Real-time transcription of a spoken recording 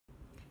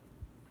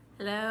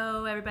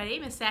Hello everybody,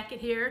 Miss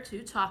Sackett here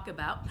to talk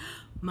about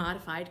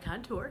modified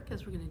contour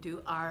because we're going to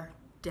do our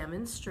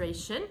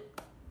demonstration.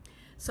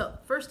 So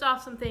first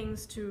off, some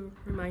things to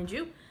remind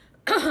you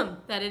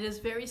that it is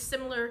very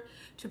similar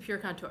to pure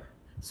contour.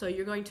 So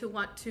you're going to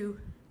want to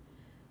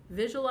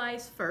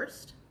visualize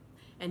first,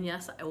 and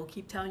yes, I will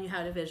keep telling you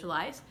how to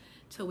visualize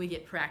till we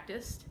get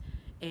practiced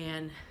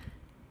and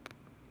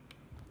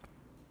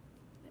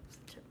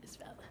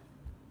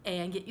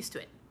get used to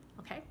it,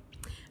 okay?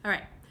 All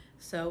right.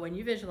 So when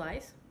you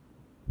visualize,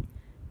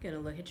 you're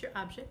going to look at your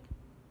object.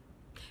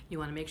 You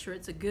want to make sure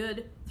it's a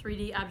good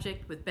 3D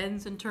object with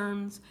bends and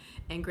turns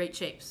and great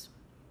shapes.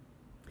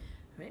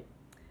 All right?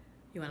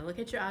 You want to look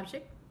at your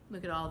object,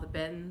 look at all the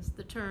bends,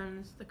 the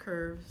turns, the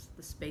curves,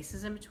 the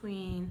spaces in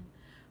between,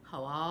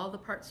 how all the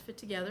parts fit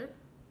together,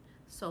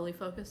 solely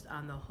focused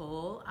on the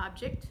whole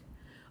object.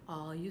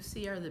 All you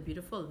see are the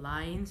beautiful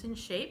lines and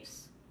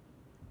shapes.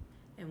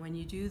 And when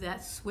you do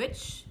that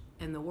switch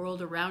and the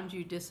world around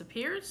you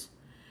disappears,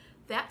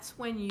 that's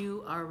when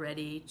you are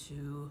ready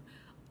to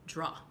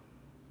draw.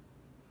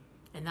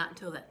 And not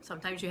until then.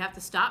 Sometimes you have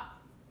to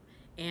stop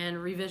and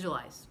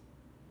revisualize.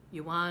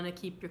 You want to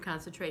keep your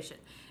concentration.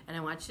 And I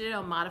want you to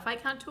know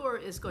modified contour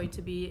is going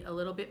to be a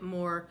little bit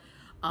more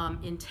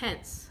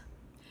intense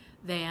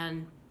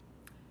than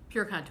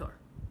pure contour.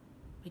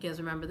 Because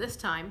remember, this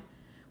time,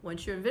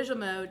 once you're in visual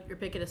mode, you're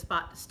picking a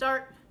spot to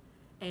start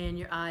and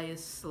your eye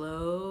is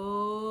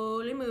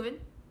slowly moving.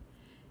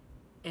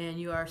 And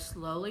you are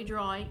slowly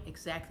drawing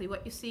exactly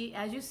what you see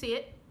as you see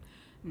it,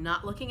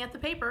 not looking at the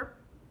paper.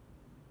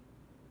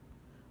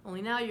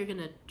 Only now you're going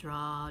to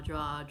draw,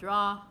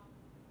 about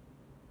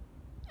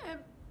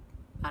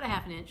a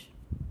half an inch,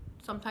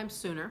 sometimes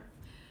sooner.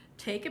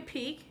 Take a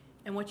peek,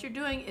 and what you're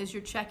doing is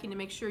you're checking to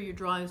make sure your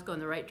drawing is going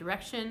the right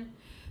direction,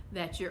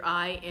 that your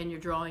eye and your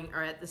drawing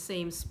are at the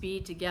same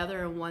speed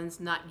together and one's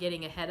not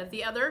getting ahead of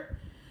the other,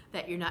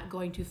 that you're not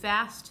going too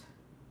fast,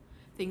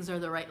 things are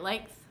the right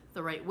length,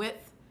 the right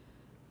width,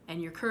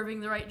 and you're curving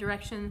the right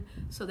direction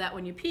so that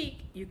when you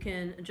peek, you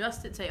can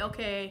adjust it and say,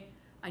 okay,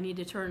 I need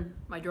to turn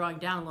my drawing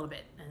down a little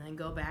bit, and then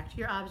go back to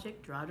your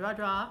object,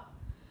 draw,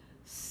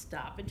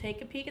 stop and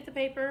take a peek at the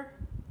paper,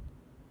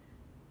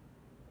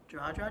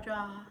 draw,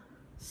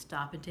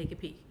 stop and take a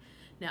peek.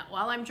 Now,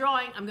 while I'm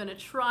drawing, I'm gonna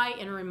try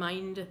and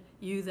remind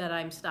you that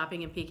I'm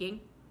stopping and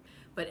peeking,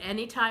 but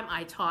anytime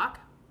I talk,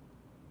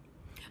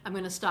 I'm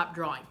gonna stop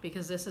drawing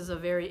because this is a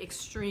very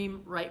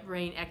extreme right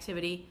brain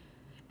activity,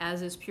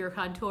 as is pure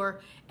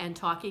contour, and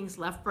talking's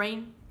left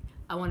brain.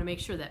 I want to make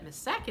sure that Miss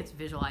Sackett's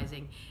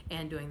visualizing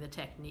and doing the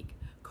technique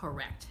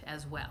correct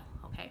as well,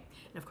 okay?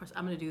 And of course,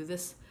 I'm going to do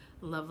this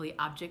lovely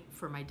object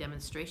for my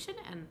demonstration,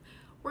 and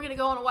we're going to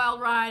go on a wild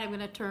ride. I'm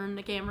going to turn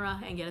the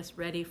camera and get us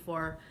ready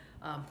for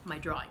my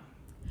drawing.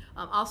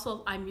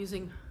 Also, I'm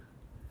using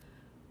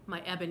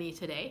my ebony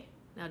today.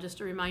 Now,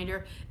 just a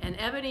reminder, an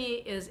ebony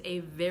is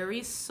a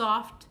very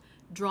soft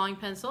drawing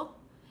pencil.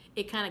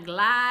 It kind of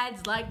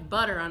glides like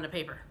butter on the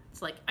paper.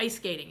 It's like ice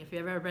skating. If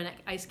you've ever been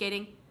ice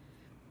skating,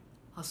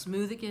 how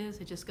smooth it is.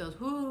 It just goes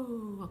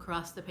whoo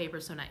across the paper,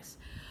 so nice.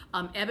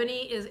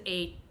 Ebony is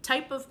a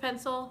type of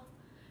pencil,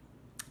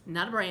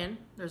 not a brand.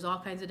 There's all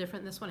kinds of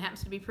different, this one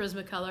happens to be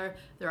Prismacolor.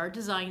 There are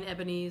design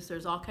ebonies.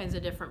 There's all kinds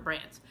of different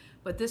brands.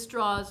 But this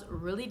draws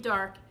really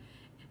dark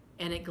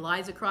and it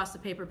glides across the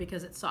paper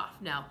because it's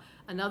soft. Now,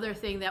 another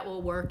thing that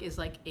will work is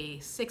like a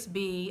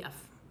 6B, a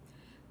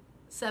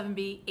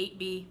 7B,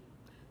 8B.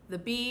 The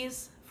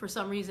B's, for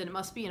some reason, it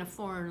must be in a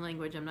foreign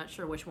language, I'm not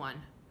sure which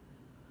one.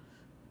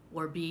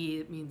 Or B,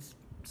 it means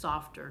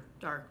soft or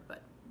dark,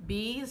 but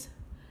B's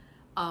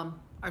are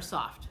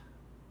soft.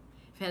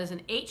 If it has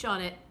an H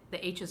on it,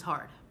 the H is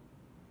hard.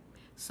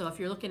 So if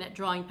you're looking at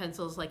drawing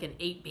pencils like an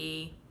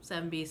 8B,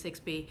 7B,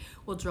 6B,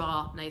 will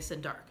draw nice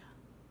and dark.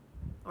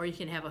 Or you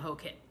can have a hoe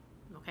kit,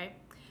 okay?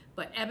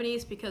 But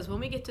ebonies, because when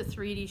we get to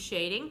 3D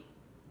shading,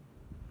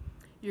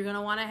 you're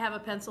gonna wanna have a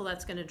pencil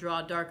that's gonna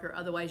draw darker,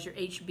 otherwise your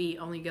HB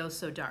only goes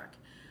so dark.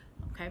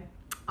 Okay.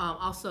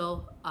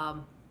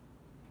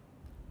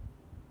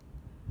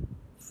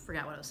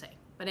 Forgot what I was saying.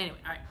 But anyway,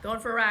 all right, going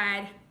for a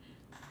ride.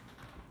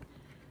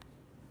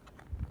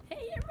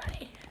 Hey,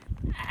 everybody.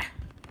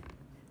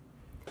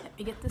 Let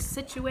me get this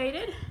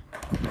situated.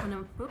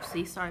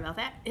 Oopsie, sorry about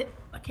that. Hit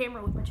a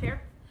camera with my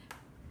chair.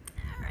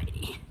 All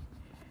righty.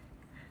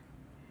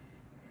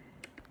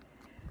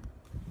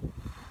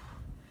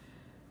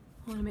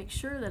 I want to make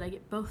sure that I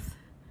get both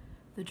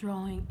the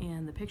drawing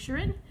and the picture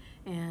in.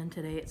 And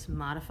today it's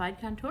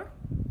modified contour.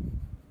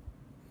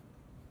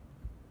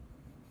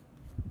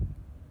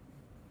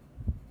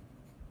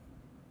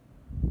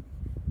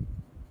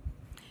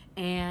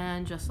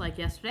 And just like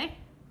yesterday,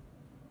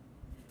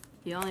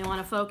 you only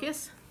want to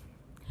focus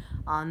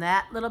on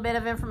that little bit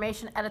of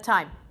information at a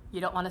time.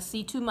 You don't want to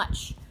see too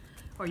much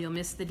or you'll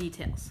miss the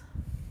details.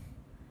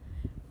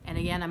 And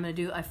again, I'm going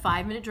to do a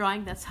 5-minute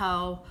drawing. That's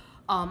how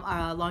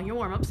long your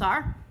warm-ups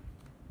are.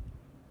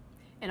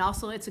 And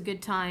also, it's a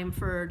good time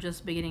for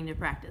just beginning to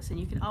practice. And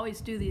you can always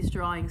do these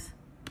drawings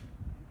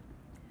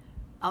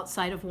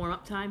outside of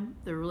warm-up time.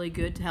 They're really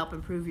good to help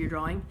improve your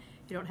drawing.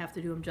 You don't have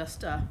to do them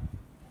just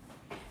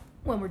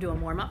when we're doing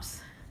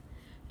warm-ups.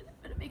 I'm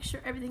gonna make sure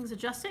everything's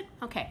adjusted.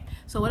 Okay,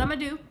 so what I'm gonna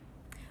do,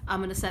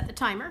 I'm gonna set the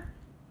timer.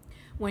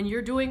 When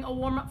you're doing a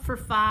warm-up for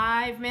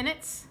 5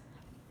 minutes,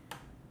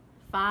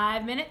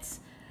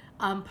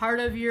 part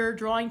of your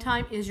drawing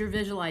time is your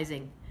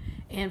visualizing.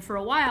 And for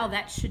a while,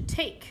 that should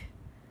take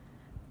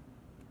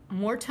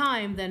more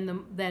time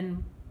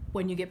than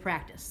when you get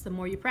practice. The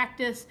more you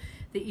practice,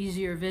 the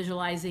easier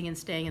visualizing and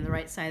staying in the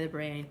right side of the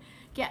brain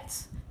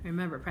gets.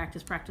 Remember,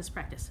 practice, practice,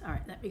 practice. All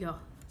right, let me go.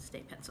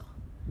 Stay pencil.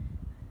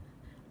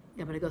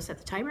 I'm gonna go set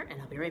the timer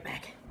and I'll be right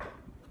back.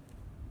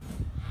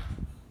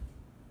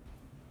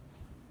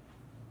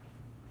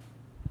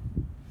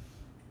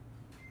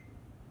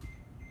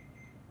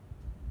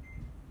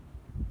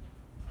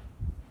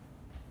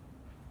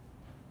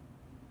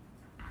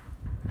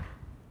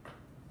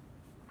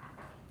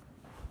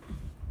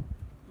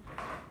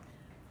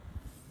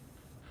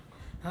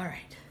 All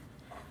right,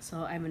 so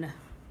I'm gonna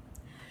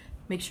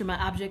make sure my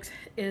object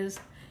is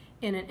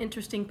in an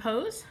interesting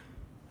pose.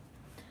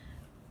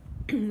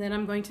 Then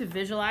I'm going to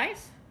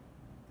visualize.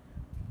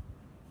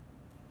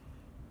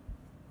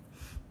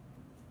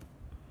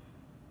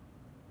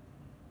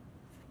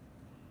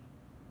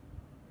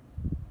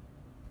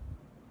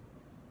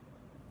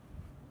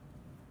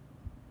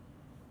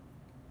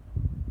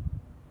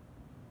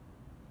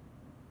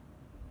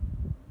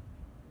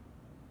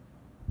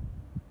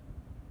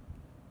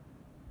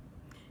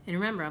 And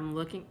remember, I'm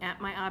looking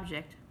at my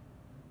object.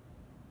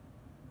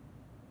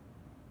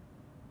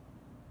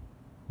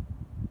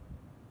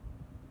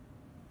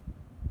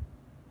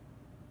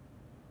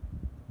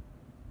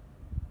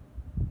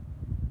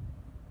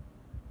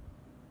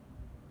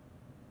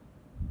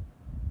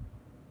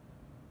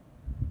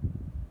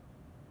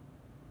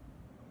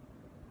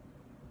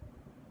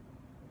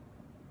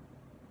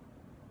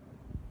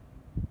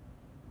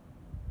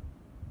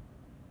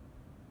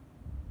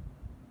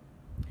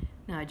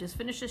 Now I just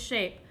finished a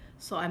shape,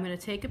 so I'm going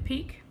to take a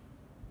peek.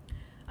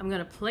 I'm going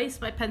to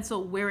place my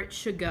pencil where it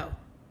should go.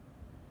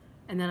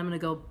 And then I'm going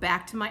to go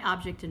back to my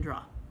object and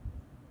draw.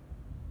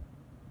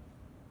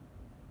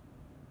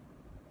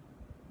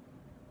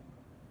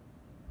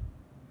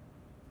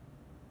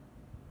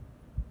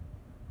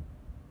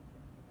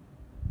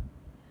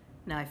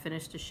 Now I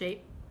finished a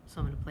shape,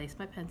 so I'm going to place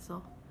my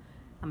pencil.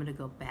 I'm going to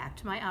go back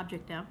to my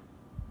object now.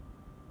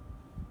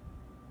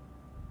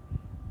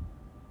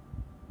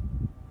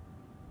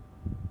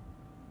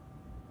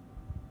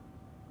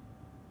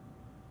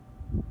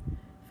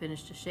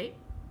 Finished a shape.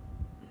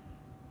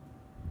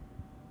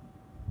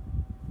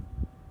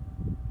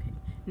 Okay.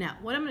 Now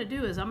what I'm going to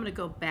do is I'm going to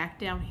go back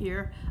down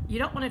here. You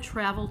don't want to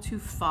travel too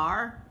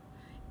far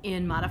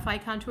in Modify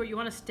Contour. You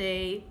want to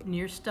stay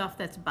near stuff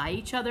that's by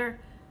each other,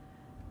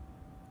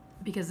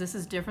 because this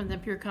is different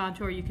than Pure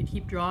Contour. You could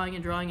keep drawing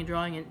and drawing and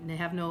drawing and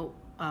have no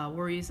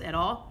worries at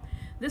all.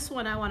 This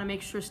one I want to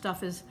make sure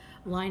stuff is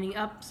lining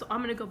up, so I'm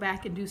going to go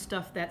back and do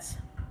stuff that's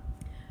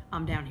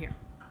down here.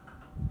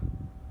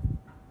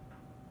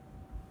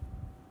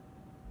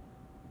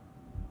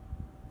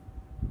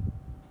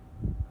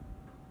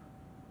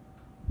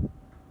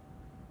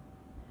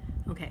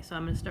 Okay, so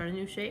I'm going to start a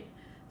new shape.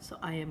 So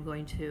I am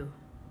going to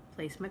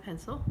place my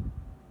pencil.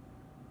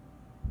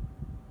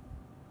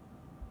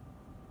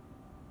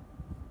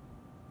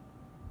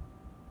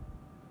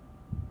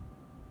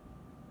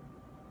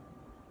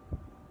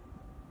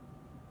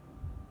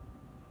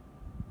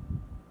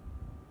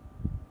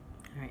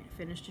 All right, I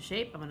finished a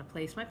shape. I'm going to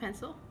place my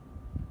pencil.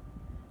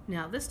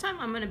 Now this time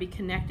I'm going to be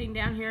connecting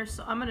down here,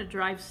 so I'm going to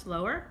drive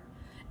slower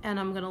and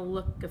I'm going to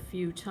look a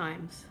few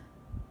times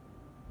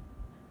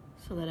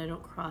so that I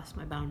don't cross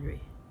my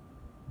boundary.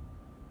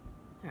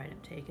 All right,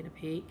 I'm taking a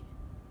peek.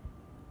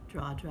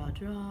 Draw, draw,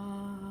 draw.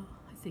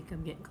 I think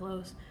I'm getting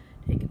close.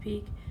 Take a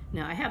peek.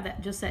 Now I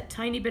have just that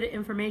tiny bit of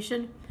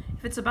information.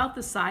 If it's about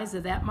the size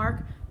of that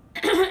mark,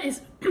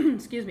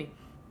 excuse me,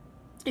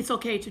 it's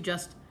okay to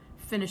just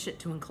finish it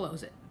to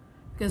enclose it,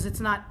 because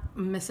it's not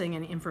missing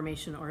any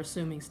information or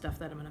assuming stuff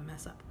that I'm going to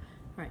mess up.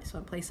 All right, so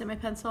I'm placing my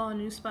pencil on a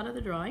new spot of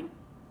the drawing.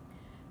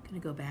 I'm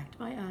going to go back to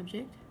my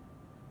object.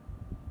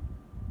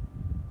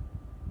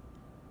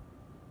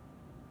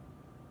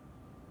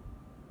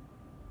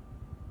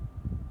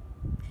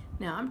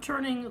 Now I'm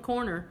turning a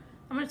corner.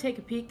 I'm going to take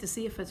a peek to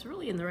see if it's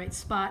really in the right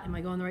spot. Am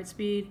I going the right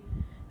speed?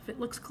 If it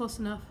looks close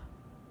enough,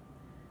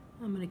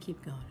 I'm going to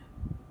keep going.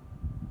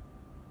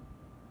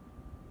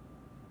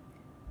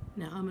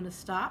 Now I'm going to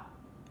stop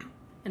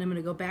and I'm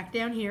going to go back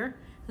down here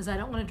because I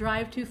don't want to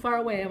drive too far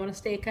away. I want to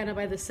stay kind of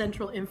by the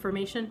central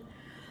information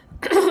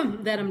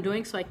that I'm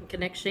doing so I can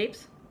connect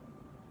shapes.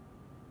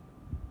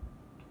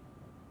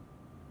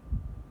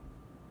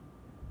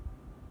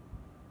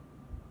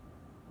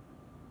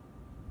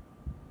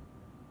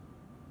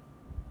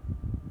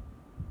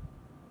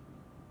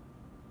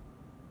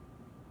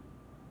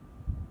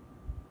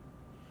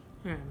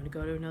 All right, I'm going to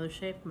go to another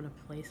shape. I'm going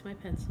to place my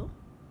pencil.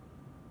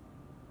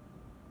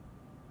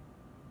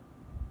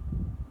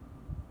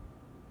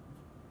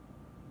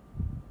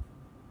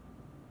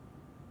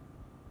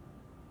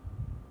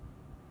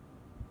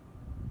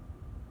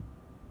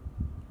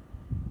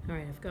 All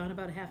right, I've gone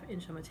about a half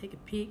inch. I'm gonna take a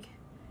peek,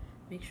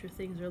 make sure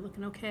things are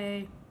looking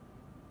okay.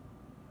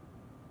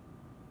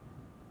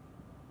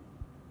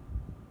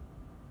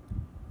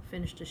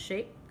 Finished a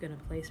shape, gonna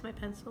place my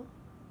pencil.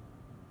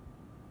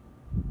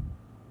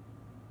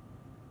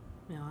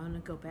 Now I'm gonna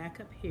go back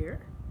up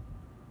here,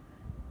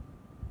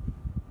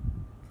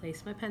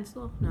 place my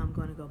pencil. Now I'm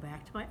going to go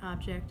back to my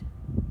object.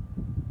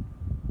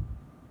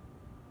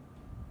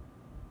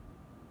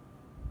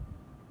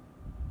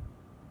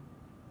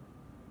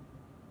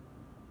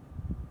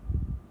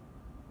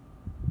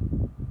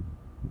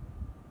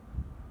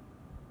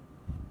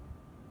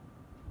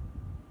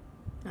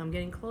 Now I'm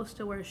getting close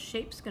to where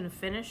shape's gonna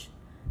finish.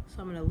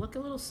 So I'm going to look a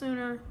little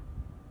sooner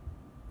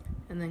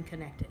and then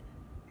connect it.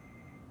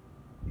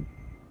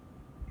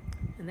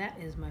 And that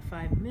is my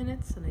 5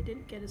 minutes, and I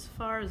didn't get as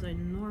far as I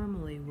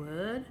normally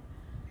would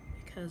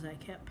because I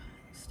kept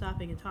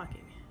stopping and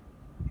talking.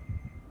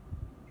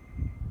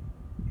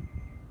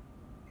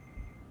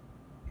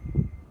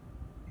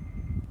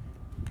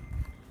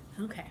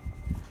 Okay,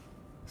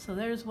 so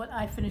there's what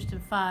I finished in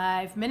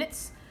 5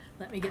 minutes.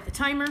 Let me get the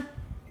timer.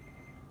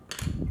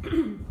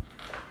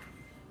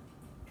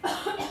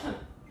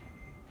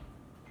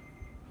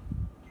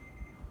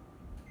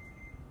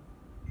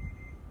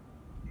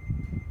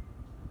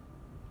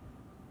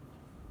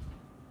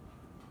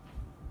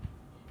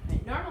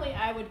 Normally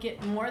I would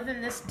get more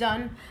than this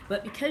done,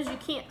 but because you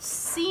can't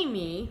see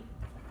me,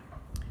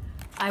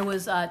 I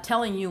was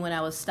telling you when I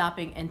was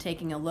stopping and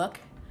taking a look,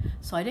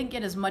 so I didn't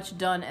get as much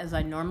done as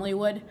I normally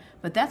would,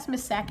 but that's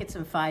Miss Sackett's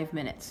in 5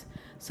 minutes.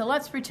 So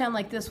let's pretend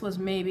like this was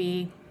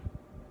maybe,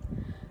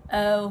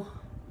 a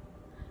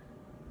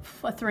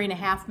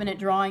 3.5 minute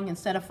drawing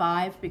instead of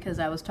 5 because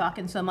I was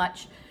talking so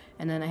much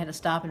and then I had to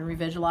stop and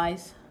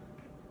revisualize.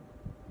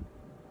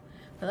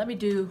 But let me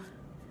do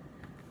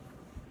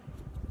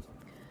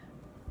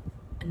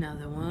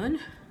another one.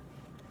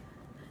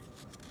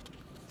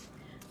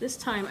 This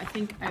time I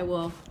think I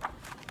will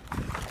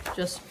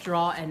just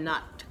draw and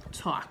not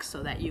talk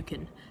so that you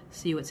can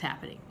see what's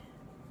happening.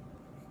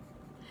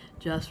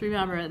 Just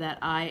remember that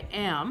I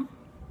am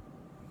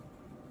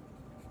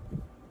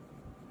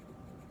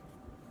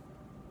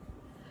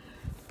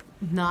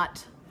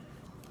not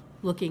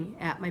looking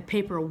at my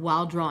paper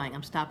while drawing.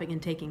 I'm stopping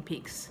and taking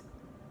peeks.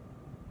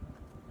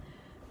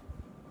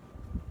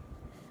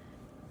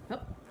 Oh.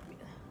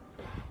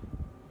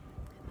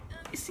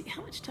 Let me see,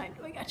 how much time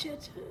do I got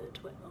yet?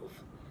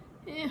 12.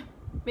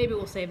 Maybe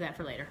we'll save that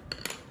for later.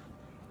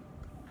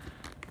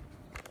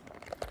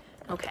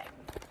 Okay,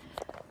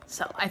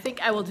 so I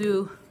think I will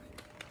do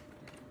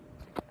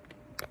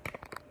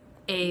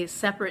a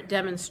separate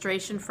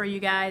demonstration for you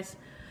guys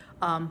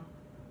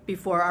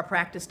before our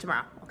practice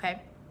tomorrow, okay?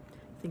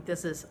 I think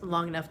this is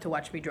long enough to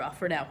watch me draw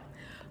for now.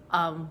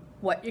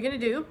 What you're gonna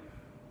do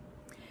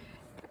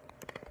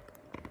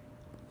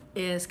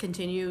is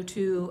continue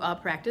to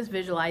practice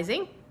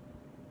visualizing.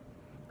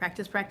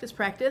 Practice, practice,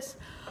 practice.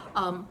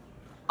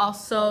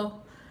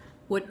 Also,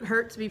 wouldn't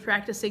hurt to be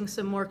practicing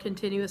some more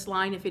continuous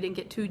line if you didn't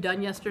get 2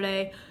 done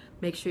yesterday.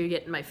 Make sure you're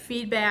getting my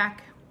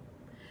feedback.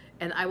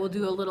 And I will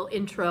do a little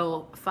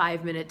intro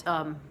 5-minute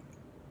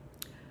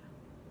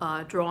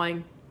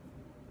drawing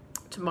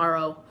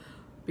tomorrow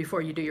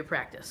before you do your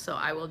practice. So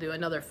I will do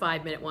another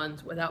 5-minute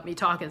ones without me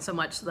talking so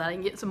much so that I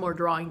can get some more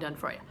drawing done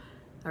for you.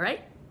 All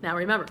right? Now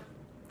remember,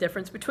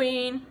 difference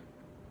between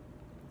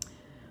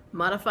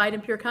modified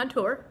and pure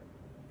contour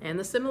and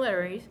the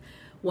similarities.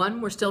 One,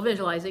 we're still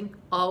visualizing,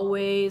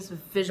 always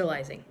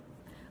visualizing.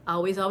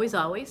 Always, always,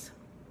 always.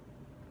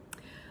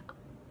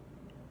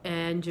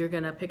 And you're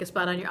gonna pick a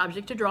spot on your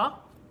object to draw.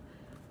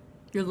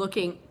 You're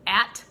looking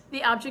at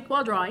the object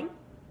while drawing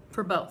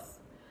for both.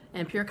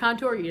 And pure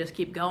contour, you just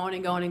keep going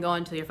and going and going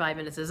until your 5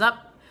 minutes is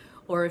up.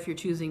 Or if you're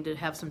choosing to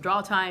have some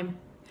draw time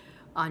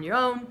on your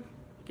own,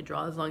 you can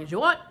draw as long as you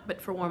want, but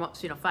for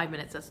warm-ups, 5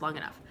 minutes, that's long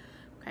enough.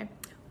 Okay.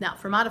 Now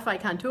for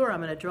modified contour,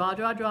 I'm gonna draw,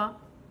 draw, draw.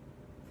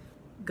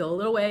 Go a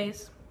little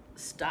ways,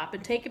 stop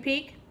and take a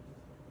peek,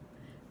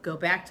 go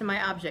back to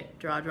my object,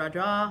 draw, draw,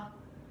 draw,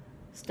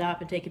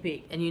 stop and take a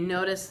peek. And you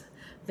notice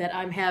that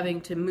I'm having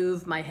to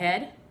move my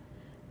head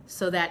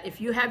so that if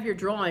you have your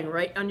drawing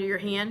right under your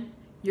hand,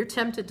 you're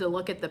tempted to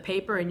look at the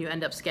paper and you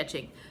end up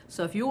sketching.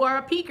 So if you are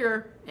a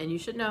peeker, and you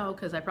should know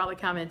because I probably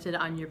commented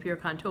on your pure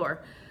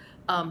contour,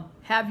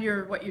 have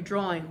what you're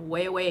drawing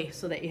way away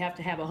so that you have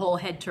to have a whole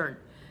head turn,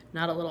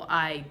 not a little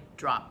eye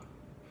drop.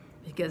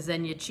 Because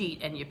then you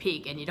cheat and you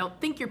peek and you don't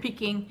think you're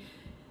peeking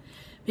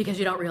because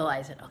you don't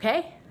realize it,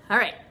 okay? All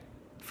right,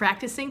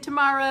 practicing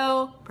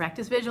tomorrow,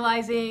 practice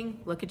visualizing,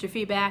 look at your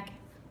feedback.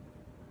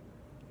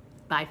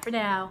 Bye for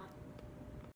now.